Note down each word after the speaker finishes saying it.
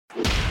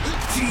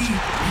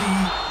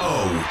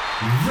TPO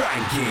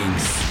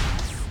Rankings.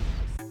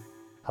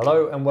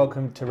 Hello and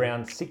welcome to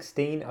round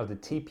 16 of the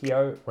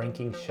TPO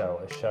Rankings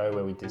Show, a show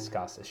where we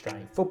discuss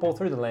Australian football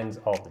through the lens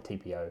of the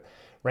TPO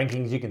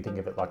Rankings. You can think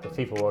of it like the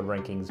FIFA World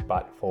Rankings,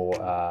 but for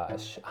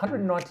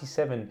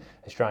 197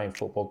 Australian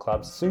football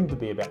clubs, soon to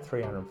be about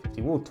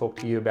 350. We'll talk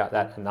to you about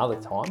that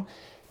another time.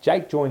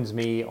 Jake joins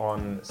me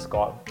on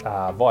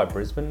Skype via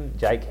Brisbane.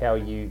 Jake, how are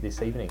you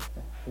this evening?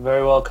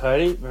 Very well,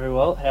 Cody. Very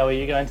well. How are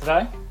you going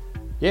today?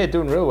 Yeah,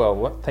 doing real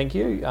well. Thank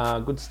you.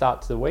 Good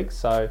start to the week.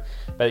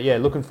 But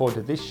looking forward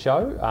to this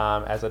show.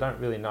 As I don't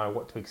really know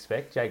what to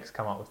expect, Jake's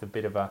come up with a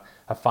bit of a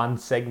fun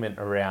segment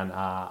around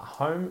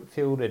home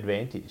field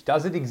advantage.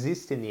 Does it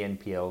exist in the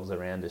NPLs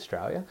around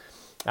Australia?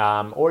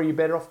 Or are you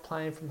better off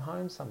playing from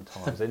home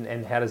sometimes?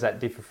 and how does that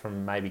differ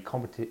from maybe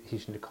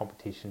competition to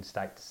competition,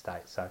 state to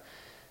state? So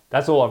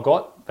that's all I've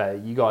got.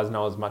 But you guys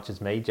know as much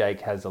as me.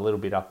 Jake has a little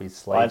bit up his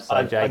sleeve.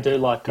 I do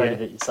like, Cody,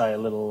 that you say a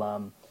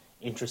little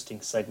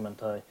interesting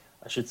segment.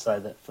 I should say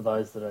that for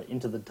those that are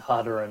into the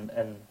data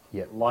and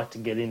like to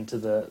get into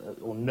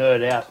or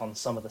nerd out on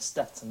some of the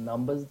stats and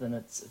numbers, then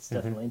it's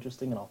definitely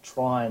interesting, and I'll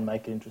try and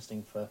make it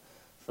interesting for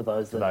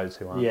those who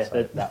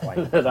aren't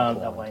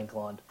that way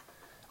inclined.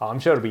 I'm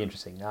sure it'll be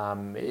interesting.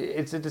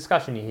 It's a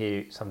discussion you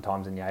hear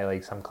sometimes in the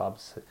A-League. Some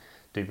clubs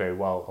do very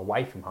well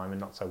away from home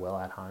and not so well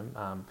at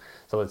home.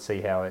 So let's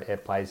see how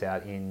it plays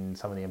out in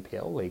some of the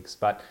NPL leagues.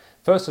 But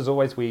first, as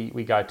always, we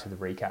go to the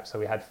recap. So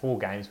we had 4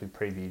 games we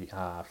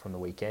previewed from the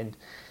weekend.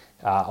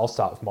 I'll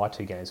start with my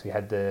 2 games. We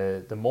had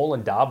the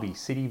Moreland Derby,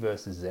 City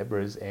versus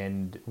Zebras,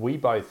 and we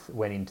both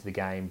went into the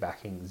game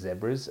backing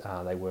Zebras.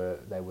 They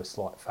were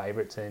slight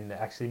favourites, and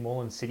actually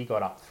Moreland City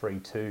got up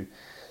 3-2.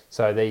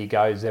 So there you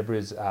go.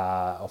 Zebras,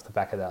 off the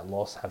back of that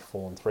loss, have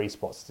fallen 3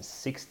 spots to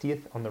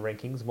 60th on the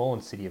rankings.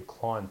 Moreland City have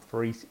climbed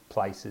 3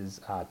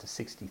 places to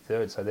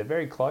 63rd. So they're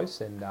very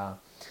close, and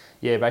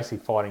basically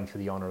fighting for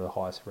the honour of the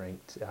highest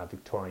ranked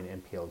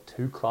Victorian NPL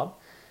 2 club.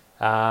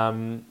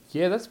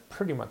 That's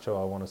pretty much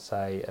all I want to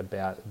say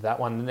about that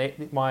one.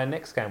 My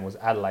next game was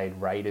Adelaide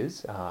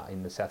Raiders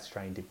in the South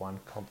Australian Div 1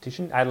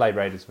 competition. Adelaide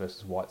Raiders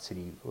versus White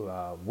City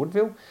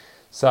Woodville.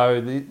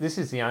 So this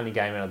is the only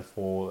game out of the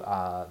 4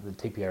 the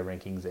TPO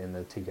rankings and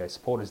the TPO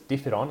supporters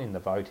differed on in the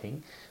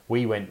voting.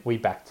 We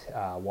backed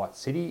White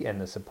City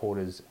and the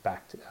supporters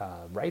backed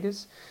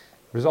Raiders.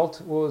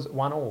 Result was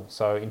 1-1.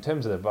 So in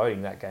terms of the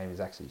voting, that game is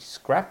actually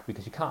scrapped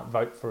because you can't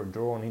vote for a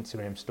draw on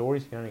Instagram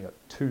stories. You only got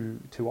two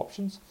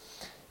options.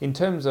 In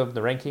terms of the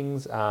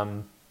rankings,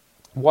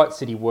 White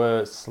City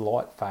were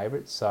slight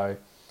favourites. So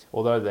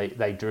although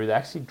they drew, they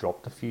actually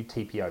dropped a few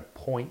TPO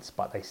points,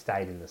 but they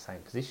stayed in the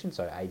same position,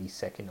 so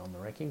 82nd on the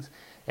rankings.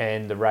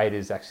 And the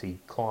Raiders actually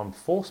climbed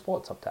 4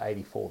 spots up to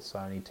 84th, so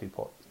only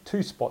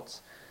 2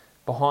 spots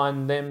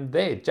behind them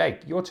there. Jake,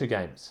 your 2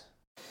 games.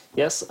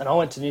 Yes, and I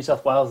went to New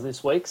South Wales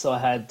this week, so I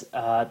had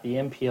the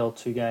NPL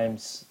 2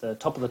 games, the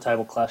top of the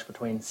table clash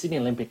between Sydney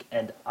Olympic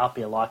and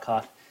Apia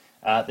Leichhardt.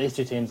 These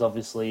 2 teams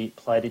obviously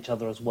played each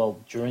other as well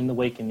during the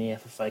week in the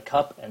FFA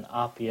Cup, and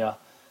Apia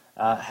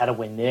had a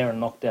win there and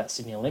knocked out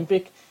Sydney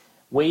Olympic.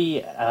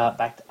 We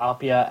backed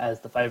Apia as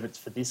the favourites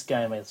for this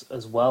game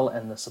as well,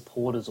 and the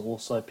supporters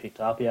also picked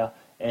Apia,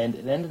 and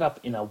it ended up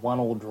in a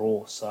 1-1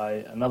 draw,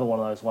 so another one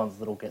of those ones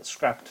that will get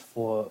scrapped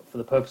for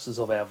the purposes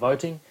of our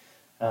voting.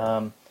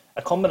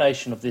 A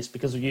combination of this,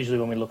 because usually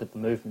when we look at the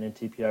movement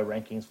in TPO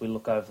rankings, we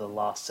look over the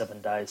last 7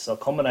 days. So a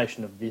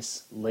combination of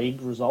this league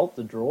result,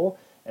 the draw,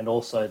 and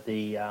also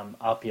the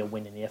Apia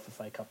win in the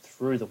FFA Cup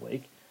through the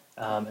week,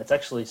 it's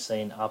actually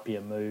seen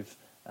Apia move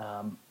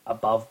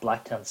above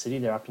Blacktown City.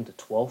 They're up into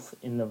 12th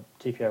in the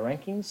TPO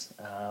rankings.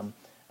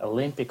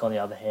 Olympic, on the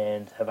other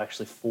hand, have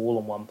actually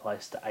fallen 1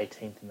 place to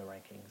 18th in the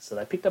rankings. So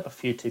they picked up a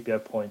few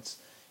TPO points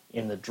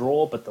in the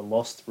draw, but the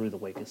loss through the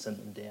week has sent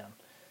them down.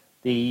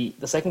 The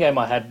second game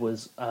I had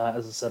was,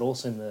 as I said,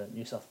 also in the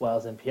New South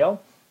Wales NPL.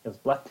 It was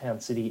Blacktown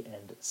City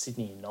and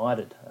Sydney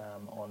United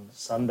on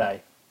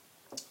Sunday.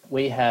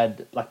 We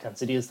had Blacktown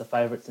City as the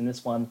favourites in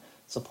this one.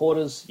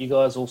 Supporters, you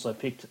guys also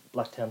picked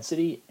Blacktown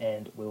City,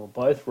 and we were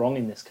both wrong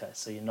in this case.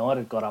 So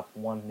United got up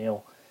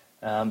 1-0.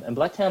 And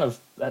Blacktown,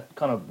 that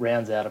kind of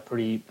rounds out a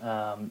pretty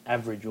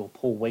average or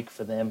poor week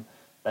for them.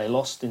 They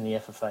lost in the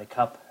FFA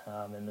Cup,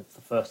 and it's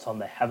the first time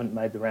they haven't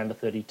made the round of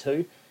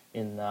 32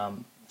 in...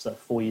 So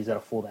 4 years out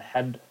of 4 they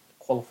had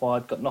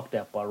qualified, got knocked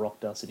out by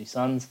Rockdale City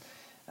Suns,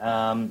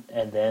 and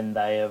then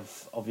they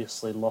have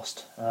obviously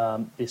lost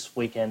this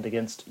weekend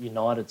against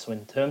United. So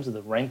in terms of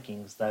the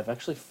rankings, they've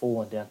actually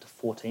fallen down to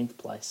 14th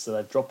place. So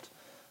they've dropped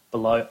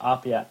below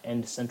Apia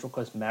and Central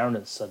Coast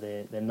Mariners, so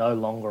they're no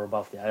longer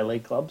above the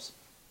A-League clubs.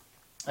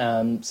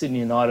 Sydney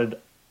United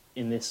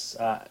in this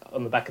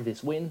on the back of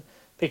this win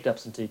picked up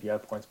some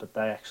TPO points, but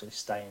they actually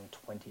stay in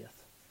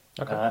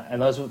 20th. Okay.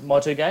 And those were my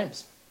 2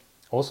 games.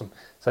 Awesome.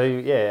 So,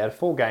 out of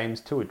 4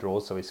 games, 2 were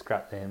draws, so we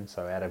scrapped them.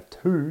 So, out of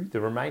 2,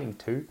 the remaining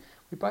 2,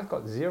 we both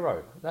got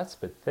 0. That's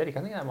pathetic.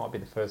 I think that might be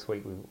the first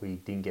week we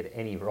didn't get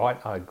any right.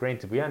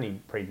 Granted, we only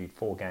previewed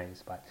 4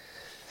 games, but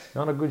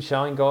Not a good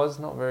showing, guys.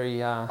 Not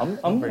very. I'm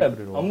not very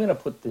good at all. going to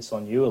put this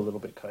on you a little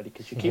bit, Cody,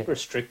 because you keep Yeah.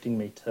 restricting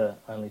me to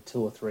only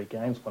 2 or 3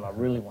 games when I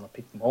really want to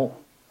pick them all.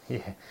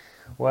 Yeah.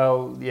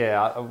 Well,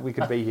 yeah, we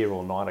could be here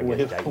all night, I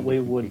guess, Jake. We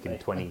would picking be.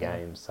 20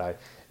 games. So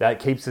that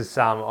keeps us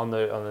on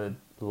the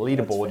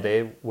leaderboard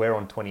fair. there. We're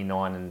on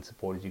 29 and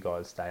supporters, you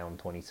guys stay on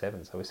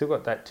 27. So we've still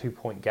got that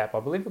 2-point gap. I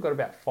believe we've got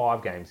about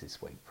 5 games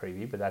this week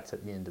preview, but that's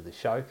at the end of the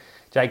show.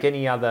 Jake,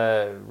 any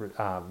other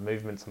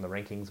movements on the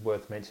rankings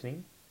worth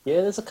mentioning?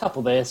 Yeah, there's a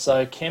couple there.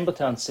 So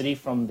Campbelltown City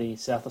from the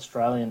South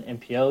Australian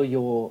NPL,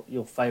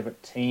 your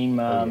favourite team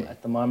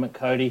at the moment,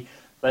 Cody.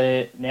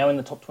 They're now in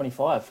the top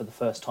 25 for the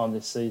first time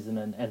this season,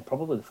 and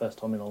probably the first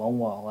time in a long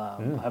while.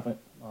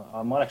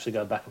 I might actually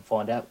go back and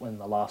find out when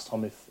the last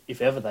time,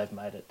 if ever, they've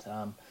made it.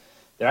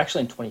 They're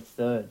actually in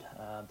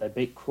 23rd. They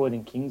beat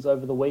Croydon Kings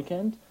over the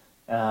weekend,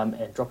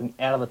 and dropping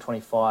out of the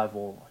 25,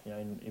 or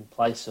in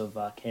place of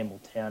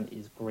Campbelltown,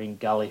 is Green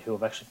Gully, who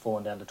have actually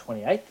fallen down to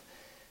 28th.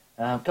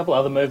 A couple of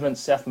other movements.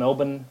 South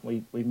Melbourne,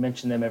 we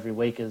mention them every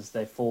week as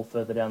they fall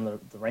further down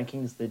the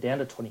rankings. They're down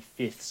to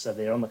 25th, so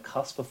they're on the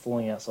cusp of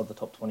falling outside the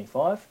top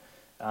 25.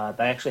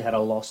 They actually had a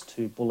loss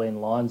to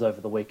Bulleen Lions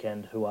over the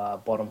weekend, who are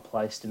bottom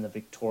placed in the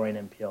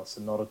Victorian NPL, so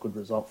not a good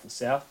result for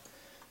South.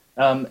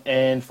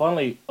 And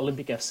finally,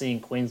 Olympic FC in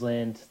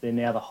Queensland. They're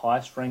now the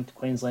highest ranked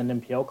Queensland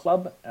NPL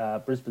club.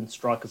 Brisbane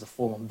Strikers have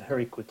fallen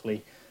very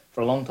quickly. For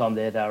a long time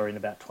there, they were in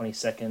about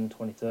 22nd,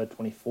 23rd,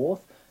 24th.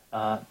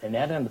 They're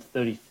now down to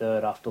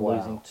 33rd after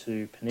losing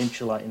to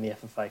Peninsula in the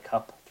FFA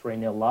Cup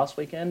 3-0 last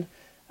weekend.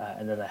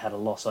 And then they had a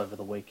loss over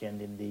the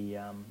weekend in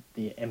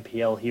the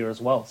NPL here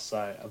as well.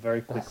 So a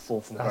very quick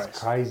fall from grace. That's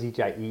crazy,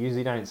 Jake. You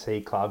usually don't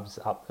see clubs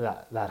up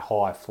that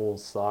high fall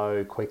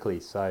so quickly.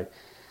 So,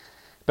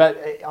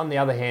 but on the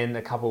other hand,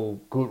 a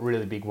couple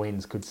really big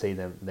wins could see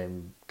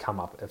them come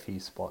up a few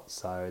spots.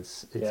 So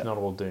it's not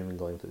all doom and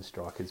gloom for the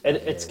Strikers.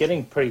 It's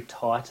getting pretty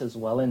tight as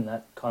well in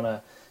that kind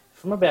of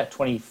from about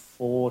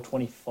 24,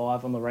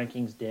 25 on the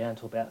rankings down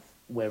to about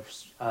where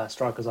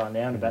Strikers are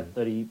now in about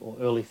 30 or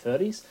early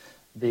 30s.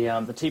 The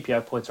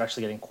TPO points are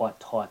actually getting quite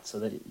tight, so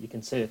that you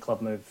can see a club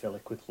move fairly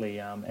quickly.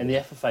 And the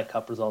FFA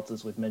Cup results,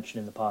 as we've mentioned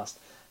in the past,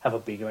 have a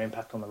bigger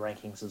impact on the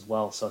rankings as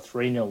well. So a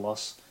 3-0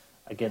 loss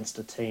against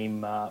a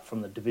team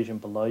from the division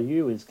below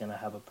you is going to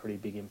have a pretty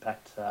big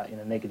impact in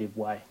a negative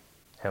way.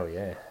 Hell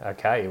yeah.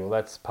 Okay, well,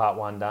 that's part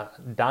 1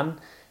 done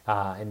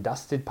and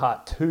dusted.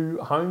 Part 2,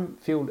 home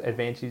field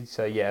advantage.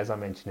 So, yeah, as I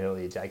mentioned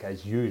earlier, Jake,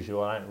 as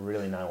usual, I don't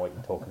really know what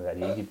you're talking about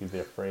here. You give you a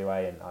bit of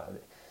freeway.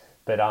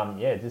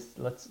 Just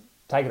let's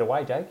take it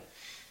away, Jake.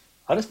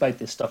 I just make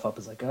this stuff up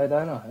as I go,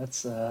 don't I?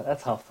 That's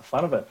half the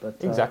fun of it. But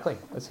exactly.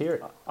 Let's hear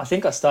it. I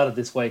think I started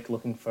this week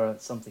looking for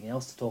something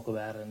else to talk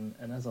about, and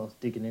as I was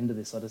digging into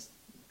this, I just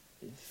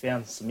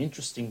found some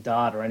interesting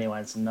data anyway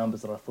and some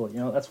numbers that I thought,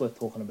 that's worth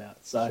talking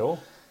about. So, sure.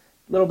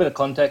 A little bit of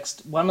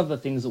context. One of the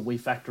things that we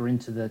factor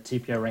into the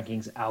TPO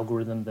rankings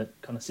algorithm that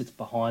kind of sits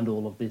behind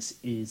all of this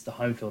is the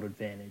home field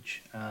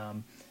advantage. Now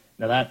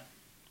that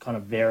kind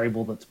of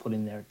variable that's put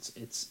in there,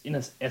 it's in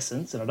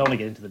essence, and I don't want to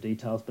get into the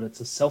details, but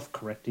it's a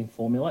self-correcting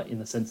formula in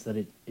the sense that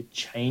it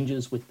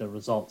changes with the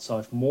results. So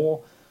if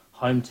more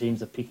home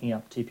teams are picking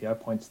up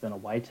TPO points than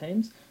away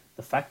teams,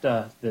 the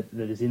factor that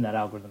is in that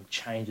algorithm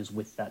changes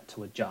with that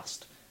to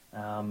adjust.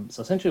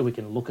 So essentially we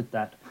can look at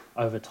that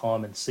over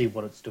time and see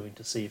what it's doing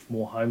to see if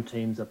more home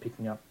teams are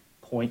picking up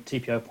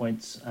TPO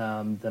points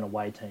than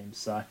away teams.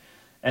 So,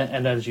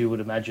 and as you would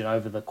imagine,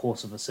 over the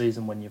course of a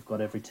season when you've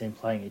got every team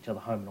playing each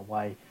other home and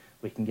away,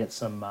 we can get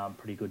some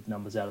pretty good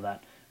numbers out of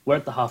that. We're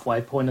at the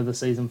halfway point of the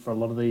season for a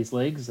lot of these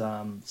leagues,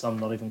 some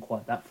not even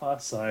quite that far,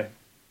 so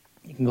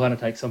you can kind of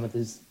take some of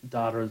this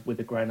data with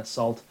a grain of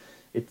salt.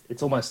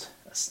 It's almost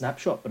a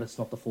snapshot, but it's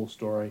not the full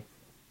story.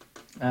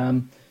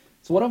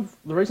 So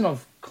the reason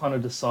I've kind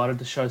of decided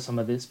to show some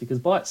of this, because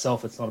by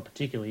itself it's not a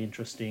particularly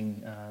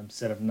interesting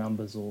set of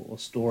numbers or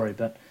story,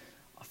 but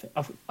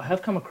I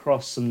have come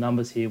across some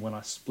numbers here when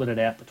I split it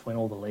out between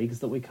all the leagues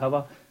that we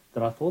cover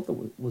that I thought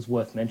that was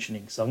worth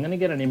mentioning. So I'm going to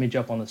get an image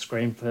up on the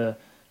screen for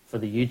the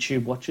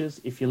YouTube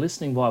watchers. If you're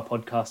listening via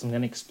podcast, I'm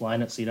going to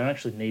explain it, so you don't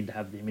actually need to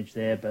have the image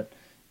there, but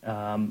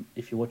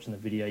if you're watching the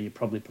video, you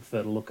probably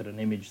prefer to look at an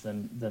image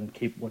than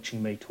keep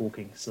watching me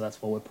talking, so that's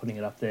why we're putting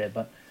it up there.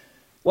 But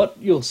what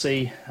you'll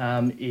see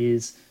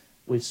is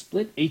we've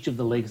split each of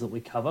the leagues that we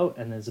cover,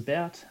 and there's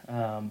about,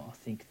 I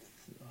think,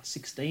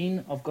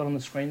 16 I've got on the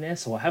screen there.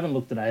 So I haven't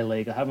looked at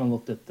A-League, I haven't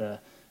looked at the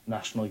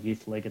National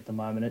Youth League at the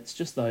moment. It's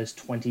just those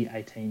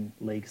 2018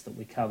 leagues that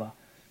we cover.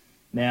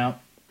 Now,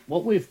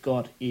 what we've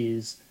got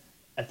is,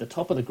 at the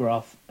top of the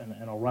graph, and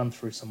I'll run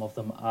through some of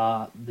them,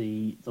 are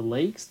the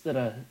leagues that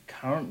are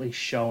currently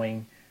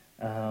showing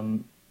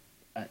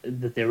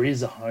that there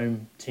is a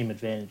home team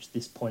advantage at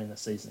this point in the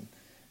season.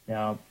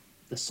 Now,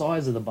 the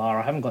size of the bar,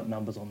 I haven't got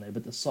numbers on there,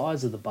 but the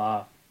size of the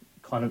bar,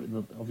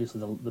 obviously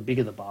the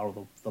bigger the bar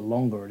or the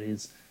longer it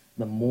is,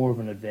 the more of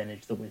an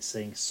advantage that we're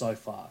seeing so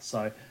far.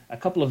 So a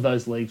couple of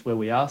those leagues where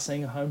we are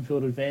seeing a home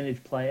field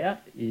advantage play out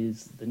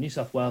is the New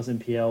South Wales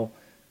NPL,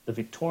 the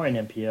Victorian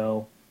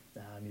NPL,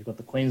 you've got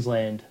the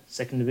Queensland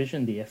Second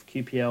Division, the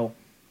FQPL,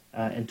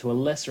 and to a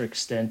lesser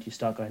extent, you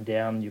start going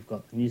down. You've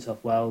got the New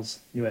South Wales,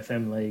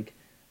 UFM League,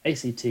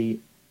 ACT,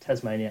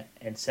 Tasmania,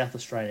 and South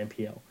Australian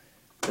NPL.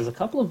 There's a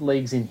couple of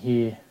leagues in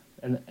here,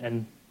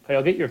 and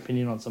I'll get your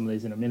opinion on some of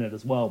these in a minute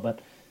as well, but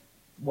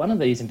one of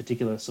these in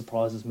particular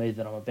surprises me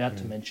that I'm about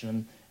to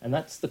mention, and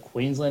that's the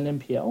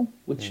Queensland NPL,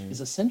 which is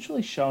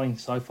essentially showing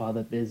so far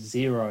that there's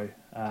zero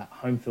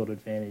home field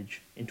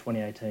advantage in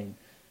 2018,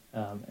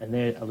 and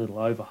they're a little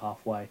over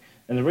halfway.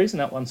 And the reason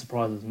that one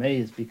surprises me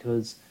is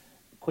because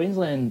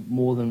Queensland,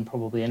 more than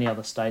probably any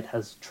other state,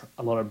 has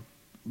a lot of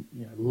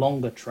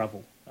longer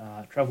travel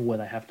where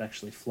they have to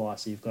actually fly.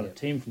 So you've got a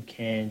team from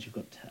Cairns, you've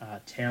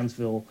got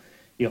Townsville,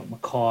 you've got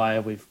Mackay,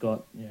 we've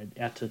got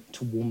out to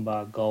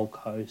Toowoomba, Gold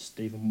Coast,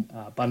 even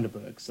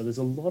Bundaberg. So there's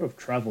a lot of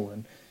travel,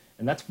 and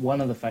that's one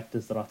of the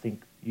factors that I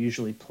think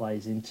usually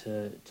plays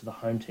into the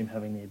home team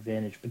having the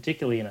advantage,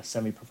 particularly in a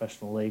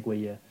semi-professional league where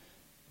you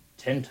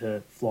tend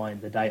to fly in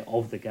the day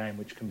of the game,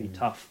 which can be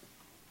tough.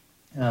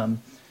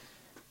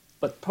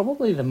 But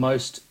probably the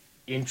most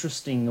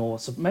interesting, or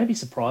maybe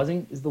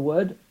surprising is the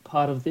word,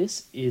 part of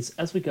this is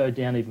as we go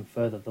down even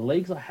further, the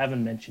leagues I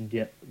haven't mentioned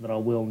yet that I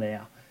will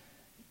now.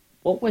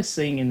 What we're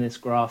seeing in this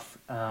graph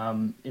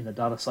in the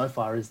data so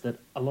far is that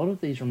a lot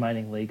of these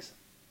remaining leagues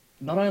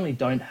not only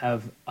don't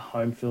have a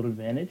home field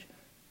advantage,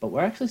 but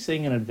we're actually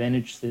seeing an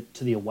advantage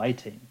to the away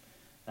team.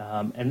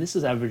 And this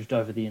is averaged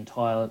over the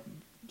entire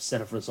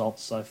set of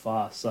results so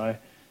far. So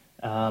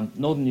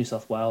Northern New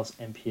South Wales,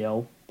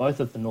 NPL, both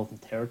of the Northern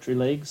Territory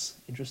leagues,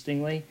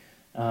 interestingly,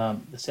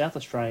 the South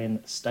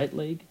Australian State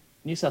League,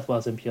 New South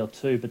Wales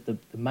NPL2, but the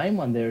main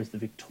one there is the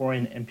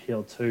Victorian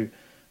NPL2,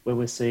 where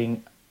we're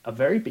seeing a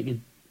very big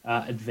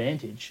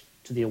advantage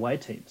to the away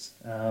teams.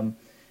 And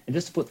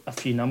just to put a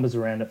few numbers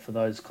around it for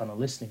those kind of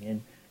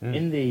listening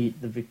in the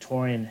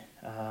Victorian,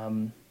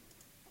 I'll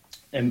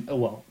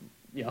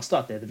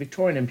start there. The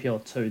Victorian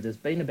NPL2, there's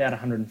been about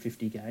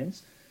 150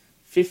 games.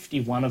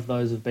 51 of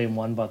those have been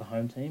won by the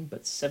home team,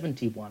 but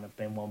 71 have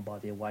been won by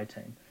the away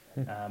team.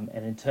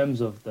 And in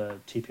terms of the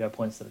TPO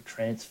points that are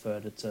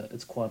transferred,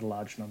 it's quite a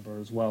large number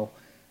as well.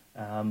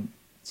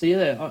 So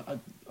yeah,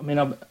 I mean,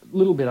 I'm a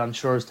little bit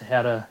unsure as to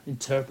how to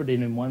interpret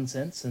it in one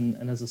sense,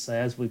 and as I say,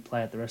 as we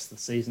play out the rest of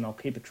the season, I'll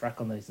keep a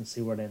track on these and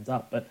see where it ends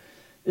up. But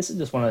this is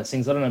just one of those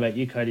things. I don't know about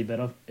you, Cody,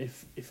 but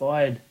if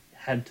I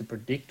had to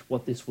predict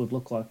what this would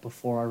look like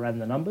before I ran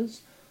the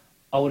numbers,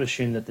 I would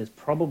assume that there's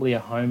probably a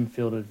home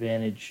field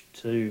advantage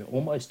to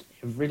almost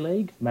every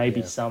league,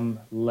 maybe some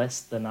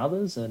less than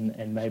others,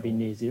 and maybe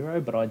near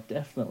zero. But I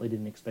definitely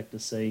didn't expect to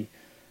see,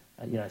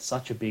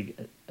 such a big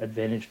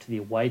advantage to the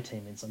away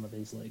team in some of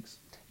these leagues.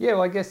 Yeah,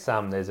 well, I guess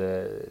there's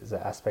an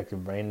aspect of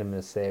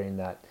randomness there in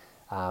that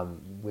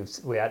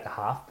we're at the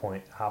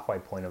halfway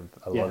point of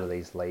a lot of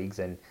these leagues,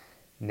 and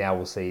now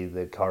we'll see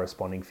the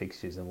corresponding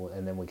fixtures,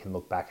 and then we can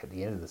look back at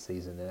the end of the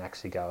season and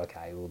actually go,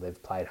 okay, well,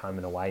 they've played home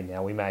and away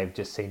now. We may have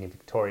just seen in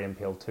Victoria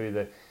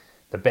NPL2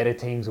 the better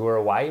teams were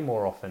away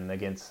more often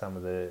against some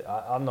of the...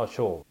 I'm not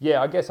sure.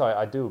 Yeah, I guess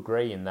I do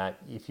agree in that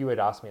if you had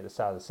asked me at the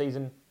start of the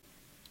season,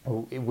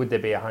 would there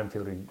be a home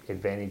field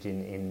advantage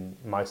in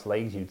most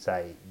leagues, you'd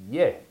say,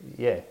 yeah.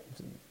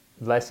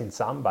 Less in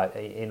some, but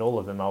in all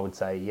of them, I would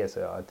say, yes,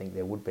 I think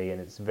there would be. And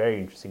it's very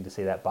interesting to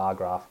see that bar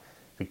graph,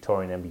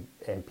 Victorian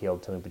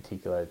NPL2 in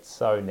particular. It's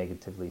so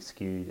negatively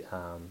skewed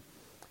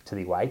to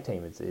the away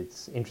team.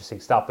 It's interesting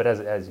stuff. But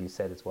as you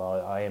said as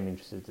well, I am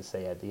interested to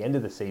see at the end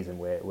of the season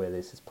where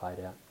this is played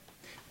out.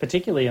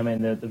 Particularly, I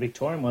mean, the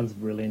Victorian one's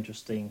really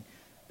interesting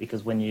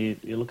because when you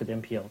look at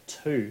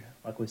NPL2,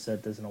 like we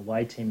said, there's an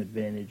away team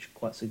advantage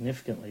quite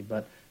significantly.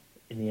 But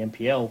in the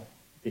NPL,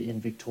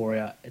 in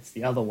Victoria, it's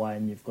the other way,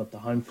 and you've got the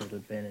home field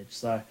advantage.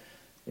 So,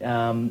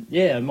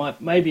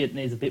 maybe it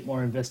needs a bit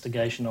more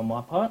investigation on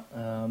my part.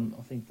 I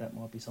think that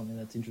might be something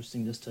that's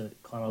interesting just to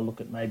kind of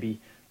look at maybe,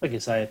 like you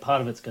say,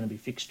 part of it's going to be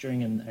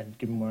fixturing and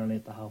given we're only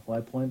at the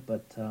halfway point.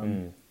 But,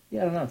 I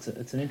don't know,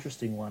 it's an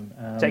interesting one.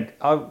 Jake,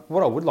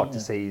 what I would like to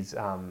see is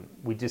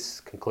we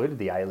just concluded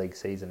the A-League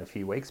season a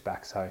few weeks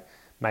back, so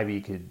maybe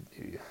you could...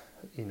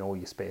 in all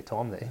your spare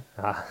time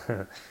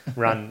there,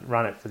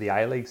 run it for the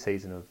A-League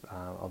season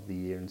of the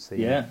year and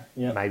see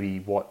maybe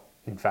what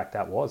in fact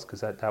that was,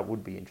 because that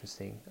would be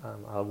interesting.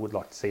 I would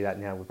like to see that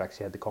now we've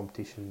actually had the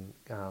competition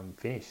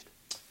finished.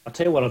 I'll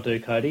tell you what I'll do,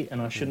 Cody,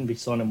 and I shouldn't be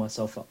signing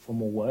myself up for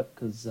more work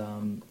because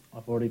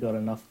I've already got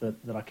enough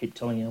that I keep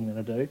telling you I'm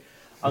going to do.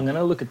 I'm going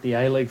to look at the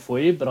A-League for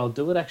you, but I'll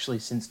do it actually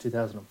since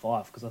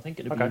 2005 because I think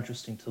it'd be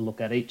interesting to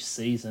look at each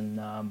season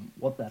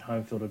what that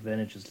home field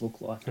advantages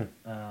look like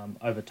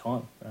over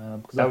time.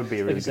 That would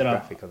be a really good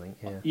graphic, I think.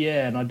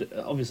 Yeah, and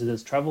obviously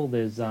there's travel,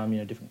 there's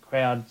different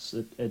crowds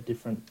at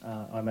different.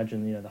 I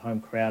imagine the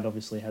home crowd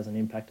obviously has an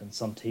impact, and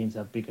some teams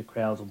have bigger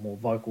crowds or more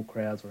vocal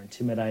crowds or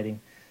intimidating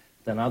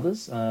than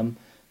others.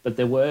 But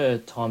there were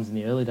times in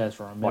the early days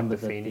where I remember like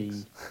the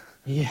Phoenix.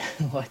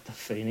 Like the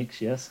Phoenix,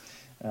 yes.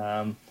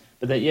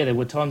 But there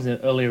were times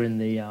earlier in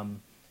the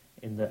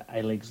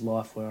A-League's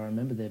life where I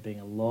remember there being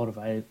a lot of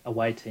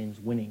away teams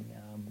winning,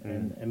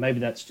 and maybe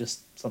that's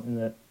just something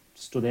that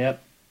stood out,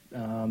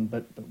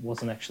 but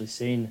wasn't actually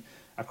seen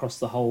across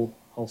the whole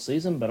whole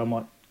season, but I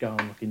might go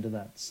and look into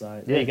that.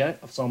 So there you go.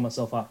 I've signed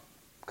myself up.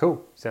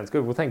 Cool. Sounds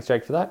good. Well, thanks,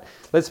 Jake, for that.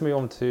 Let's move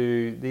on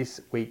to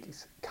this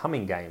week's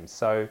coming games.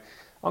 So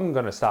I'm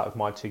going to start with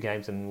my 2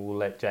 games and we'll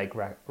let Jake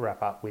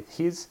wrap up with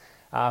his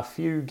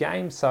few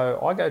games. So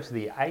I go to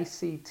the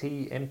ACT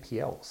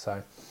NPL.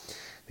 So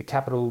the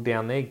capital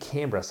down there,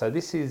 Canberra. So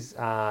this is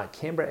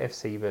Canberra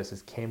FC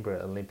versus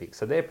Canberra Olympic.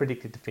 So they're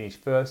predicted to finish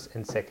first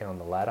and second on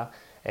the ladder.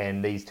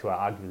 And these two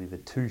are arguably the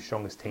 2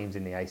 strongest teams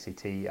in the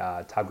ACT.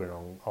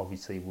 Tuggeranong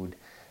obviously would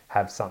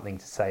have something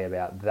to say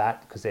about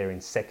that because they're in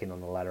second on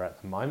the ladder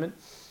at the moment.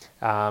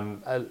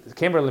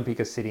 Canberra Olympic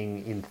are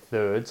sitting in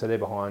third, so they're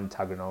behind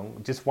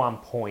Tuggeranong. Just 1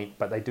 point,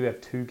 but they do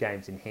have 2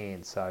 games in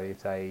hand. So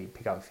if they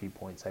pick up a few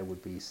points, they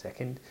would be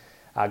second.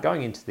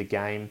 Going into the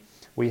game,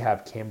 we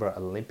have Canberra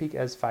Olympic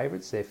as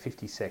favourites. They're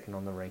 52nd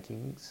on the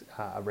ranking,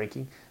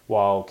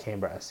 while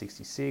Canberra are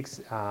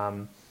 66.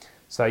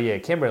 So yeah,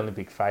 Canberra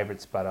Olympic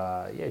favourites, but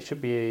it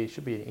should be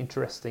an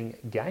interesting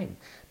game.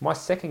 My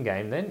second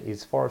game then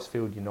is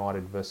Forestfield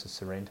United versus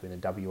Sorrento in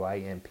the WA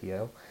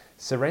NPL.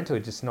 Sorrento are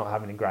just not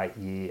having a great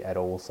year at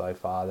all so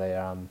far.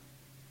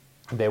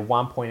 They're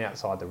 1 point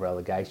outside the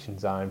relegation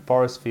zone.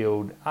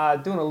 Forestfield are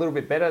doing a little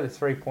bit better. They're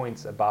 3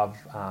 points above,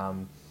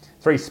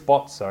 3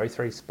 spots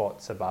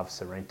above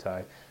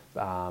Sorrento.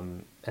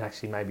 And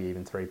actually maybe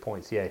even 3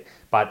 points, yeah.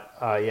 But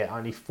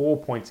only 4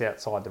 points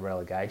outside the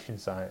relegation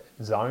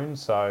zone.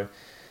 So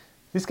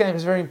this game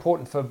is very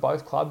important for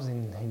both clubs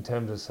in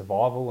terms of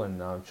survival,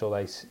 and I'm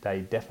sure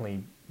they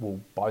definitely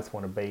will both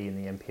want to be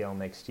in the NPL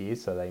next year,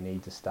 so they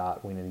need to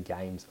start winning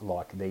games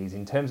like these.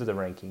 In terms of the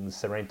rankings,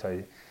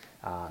 Sorrento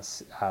are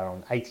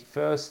on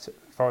 81st,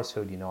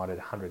 Forestfield United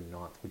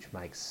 109th, which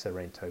makes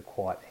Sorrento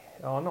quite,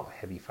 not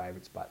heavy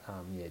favourites, but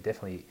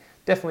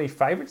definitely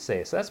favourites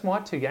there. So that's my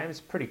 2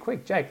 games. Pretty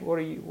quick. Jake, what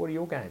are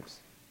your games?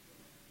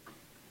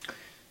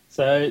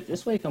 So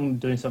this week I'm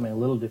doing something a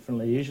little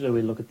differently. Usually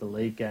we look at the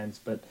league games,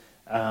 but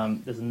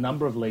there's a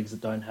number of leagues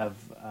that don't have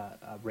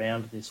a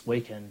round this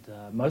weekend,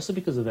 mostly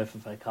because of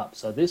FFA Cup.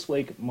 So this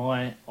week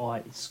my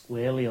eye is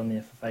squarely on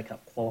the FFA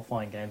Cup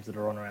qualifying games that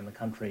are on around the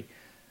country.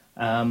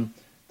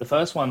 The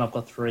first one, I've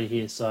got 3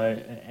 here.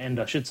 And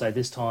I should say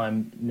this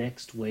time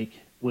next week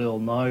we'll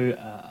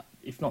know,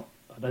 if not,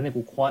 I don't think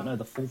we'll quite know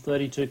the full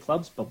 32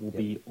 clubs, but we'll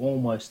be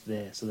almost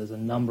there. So there's a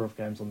number of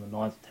games on the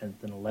 9th,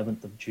 10th and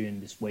 11th of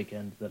June this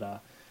weekend that are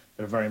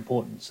very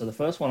important. So the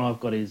first one I've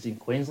got is in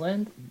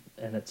Queensland,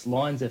 and it's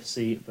Lions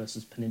FC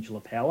versus Peninsula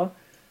Power.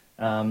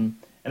 And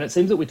it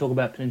seems that we talk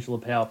about Peninsula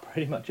Power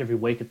pretty much every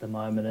week at the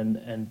moment,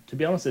 and to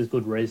be honest, there's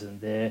good reason.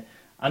 They're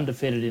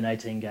undefeated in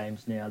 18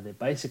 games now. They're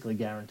basically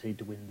guaranteed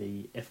to win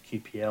the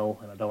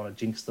FQPL, and I don't want to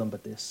jinx them,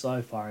 but they're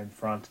so far in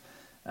front.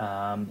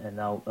 And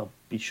they'll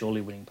be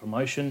surely winning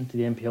promotion to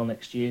the NPL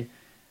next year.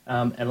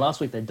 And last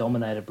week they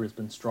dominated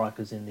Brisbane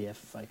Strikers in the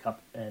FFA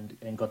Cup and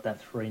got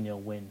that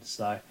 3-0 win.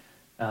 So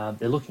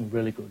they're looking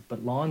really good.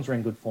 But Lions are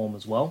in good form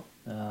as well.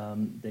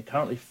 They're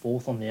currently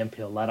 4th on the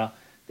NPL ladder.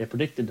 They're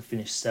predicted to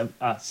finish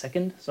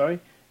second.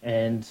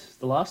 And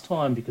the last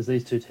time, because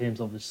these 2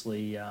 teams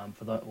obviously,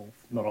 for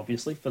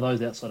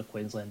those outside of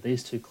Queensland,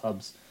 these 2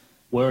 clubs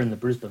were in the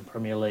Brisbane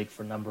Premier League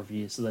for a number of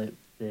years. So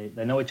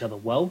they know each other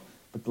well.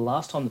 But the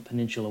last time the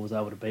Peninsula was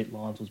able to beat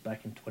Lions was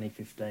back in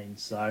 2015.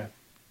 So,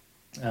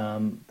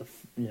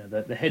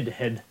 the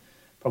head-to-head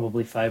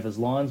probably favours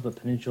Lions, but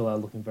Peninsula are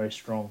looking very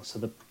strong. So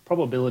the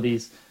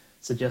probabilities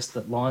suggest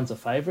that Lions are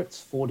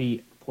favourites,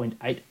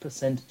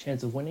 40.8%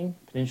 chance of winning.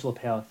 Peninsula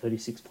Power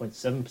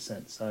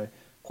 36.7%. So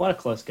quite a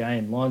close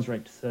game. Lions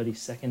ranked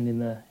 32nd in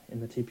the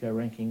TPO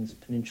rankings.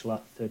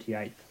 Peninsula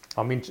 38th.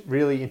 I'm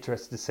really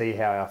interested to see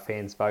how our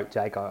fans vote,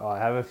 Jake. I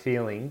have a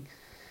feeling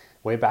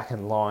we're back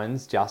in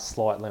Lions just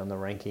slightly on the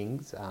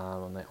rankings,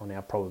 on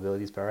our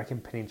probabilities, but I reckon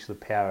Peninsula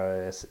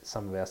Power is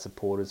some of our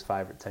supporters'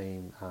 favourite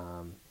team.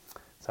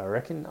 So I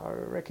reckon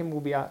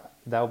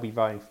they'll be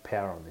voting for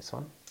Power on this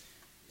one.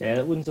 Yeah,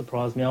 it wouldn't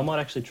surprise me. I might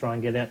actually try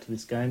and get out to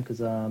this game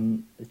because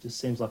it just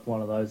seems like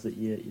one of those that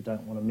you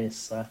don't want to miss.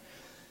 So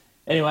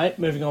anyway,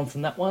 moving on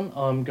from that one,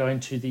 I'm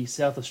going to the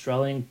South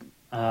Australian,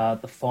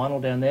 the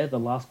final down there, the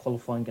last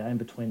qualifying game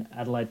between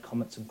Adelaide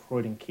Comets and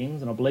Croydon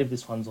Kings, and I believe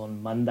this one's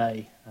on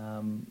Monday.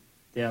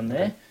 Down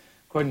there. Okay.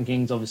 Croydon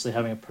Kings obviously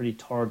having a pretty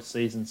torrid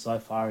season so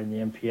far in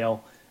the NPL.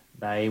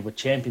 They were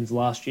champions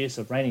last year,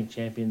 so reigning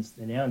champions.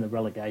 They're now in the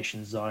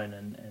relegation zone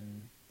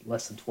and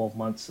less than 12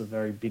 months, a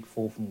very big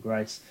fall from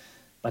grace.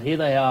 But here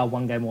they are,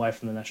 1 game away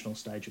from the national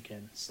stage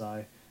again.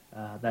 So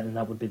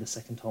that would be the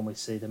second time we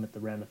see them at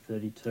the round of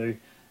 32.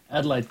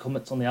 Adelaide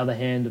Comets, on the other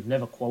hand, have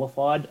never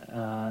qualified,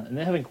 and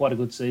they're having quite a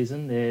good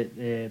season.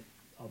 They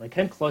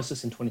came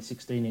closest in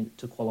 2016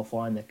 to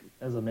qualifying.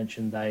 As I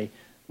mentioned, they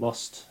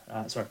lost.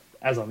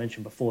 As I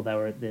mentioned before,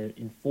 they're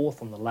in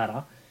 4th on the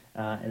ladder,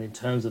 and in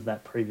terms of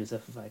that previous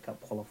FFA Cup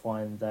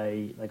qualifying,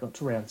 they got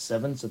to round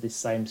 7, so this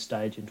same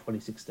stage in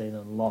 2016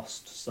 and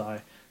lost. So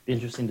it'll be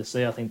interesting to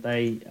see. I think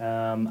they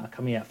are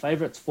coming out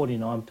favourites,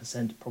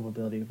 49%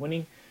 probability of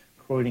winning.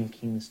 Croydon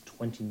Kings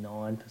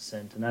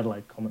 29%, and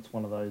Adelaide Comets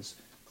one of those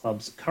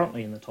clubs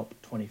currently in the top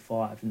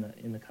 25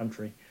 in the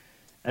country.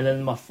 And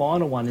then my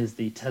final one is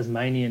the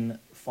Tasmanian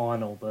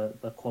final,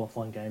 the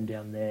qualifying game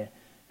down there,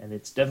 and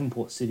it's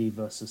Devonport City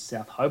versus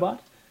South Hobart.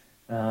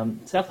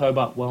 South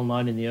Hobart, well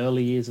known in the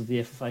early years of the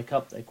FFA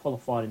Cup. They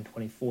qualified in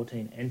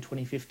 2014 and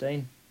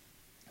 2015.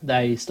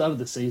 They started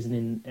the season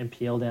in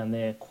NPL down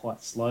there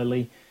quite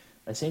slowly.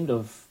 They seem to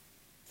have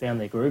found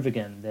their groove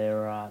again.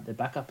 They're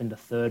back up into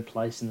third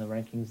place in the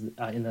rankings,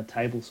 in the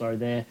table. Sorry,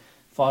 there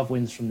 5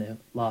 wins from their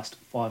last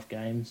 5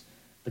 games.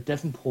 But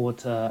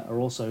Devonport are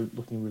also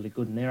looking really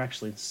good, and they're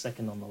actually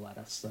second on the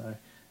ladder. So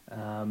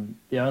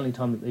the only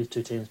time that these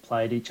two teams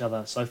played each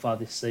other so far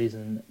this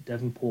season,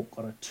 Devonport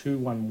got a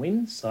 2-1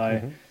 win.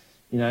 So,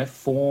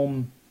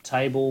 form,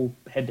 table,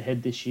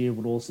 head-to-head this year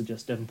would all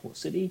suggest Devonport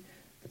City.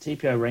 The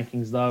TPO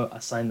rankings, though, are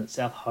saying that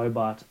South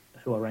Hobart,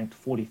 who are ranked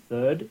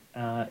 43rd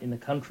in the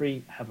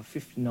country, have a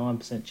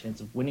 59%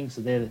 chance of winning. So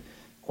they're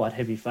quite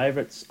heavy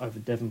favourites over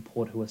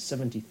Devonport, who are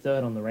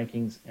 73rd on the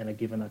rankings and are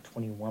given a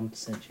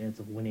 21% chance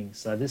of winning.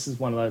 So this is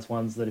one of those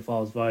ones that if I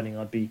was voting,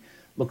 I'd be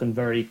looking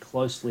very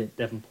closely at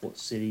Devonport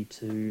City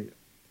to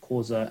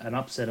cause an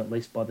upset, at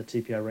least by the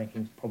TPO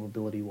rankings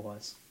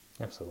probability-wise.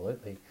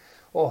 Absolutely.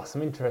 Oh,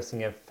 some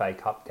interesting FA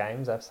Cup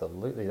games.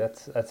 Absolutely.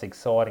 That's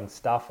exciting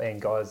stuff.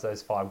 And guys,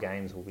 those 5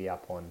 games will be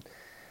up on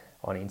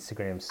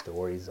Instagram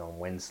stories on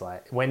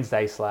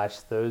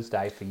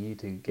Wednesday/Thursday for you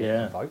to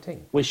get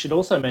voting. We should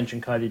also mention,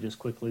 Cody, just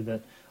quickly,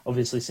 that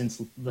obviously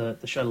since the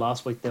show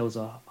last week, there was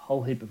a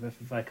whole heap of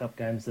FFA Cup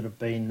games that have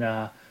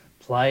been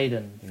played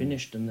and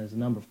finished, and there's a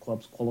number of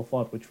clubs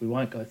qualified, which we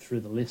won't go through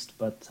the list,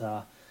 but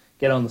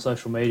get on the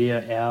social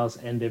media, ours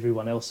and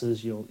everyone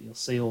else's, you'll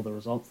see all the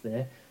results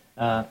there.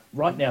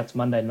 Right now it's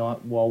Monday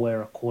night while we're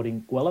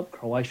recording. Guelph,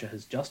 Croatia,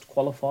 has just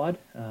qualified.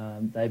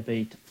 They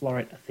beat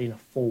Floret Athena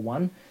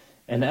 4-1.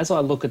 And as I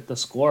look at the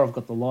score, I've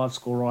got the live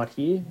score right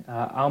here.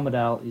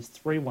 Armidale is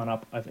 3-1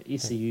 up over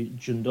ECU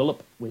Joondalup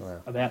with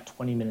about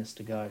 20 minutes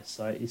to go.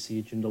 So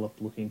ECU Joondalup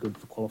looking good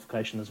for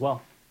qualification as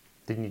well.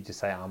 Didn't you just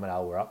say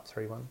Armidale were up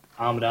 3-1?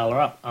 Armidale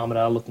are up.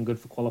 Armidale looking good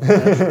for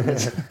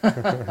qualification.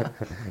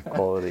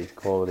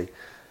 Quality.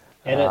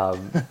 Edit.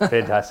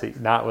 Fantastic.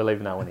 No, we're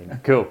leaving that one in.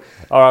 Cool.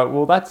 All right.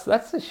 Well, that's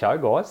the show,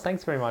 guys.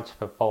 Thanks very much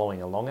for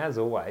following along. As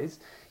always,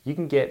 you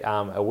can get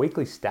a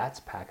weekly stats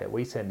packet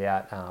we send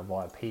out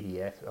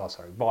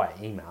via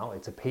email.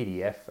 It's a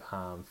PDF,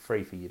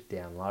 free for you to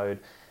download.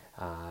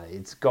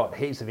 It's got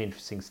heaps of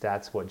interesting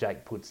stats, what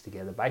Jake puts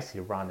together,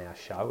 basically to run our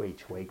show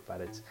each week,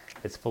 but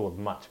it's full of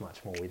much more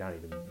we don't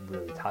even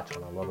really touch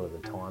on a lot of the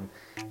time.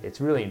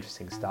 It's really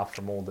interesting stuff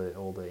from all the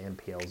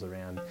NPLs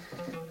around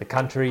the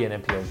country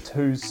and NPL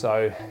 2s,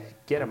 so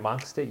get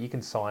amongst it. You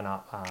can sign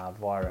up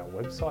via our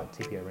website,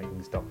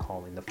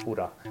 tporankings.com, in the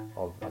footer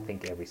of, I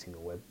think, every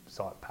single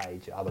website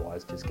page.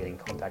 Otherwise, just get in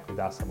contact with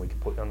us and we can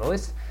put you on the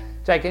list.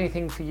 Jake,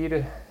 anything for you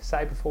to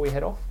say before we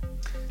head off?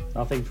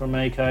 Nothing from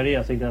me, Cody.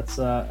 I think that's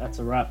a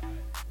wrap.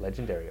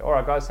 Legendary. All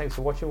right, guys, thanks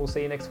for watching. We'll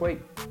see you next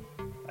week.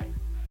 Bye.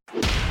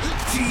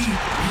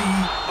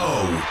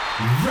 TPO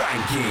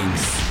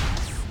Rankings.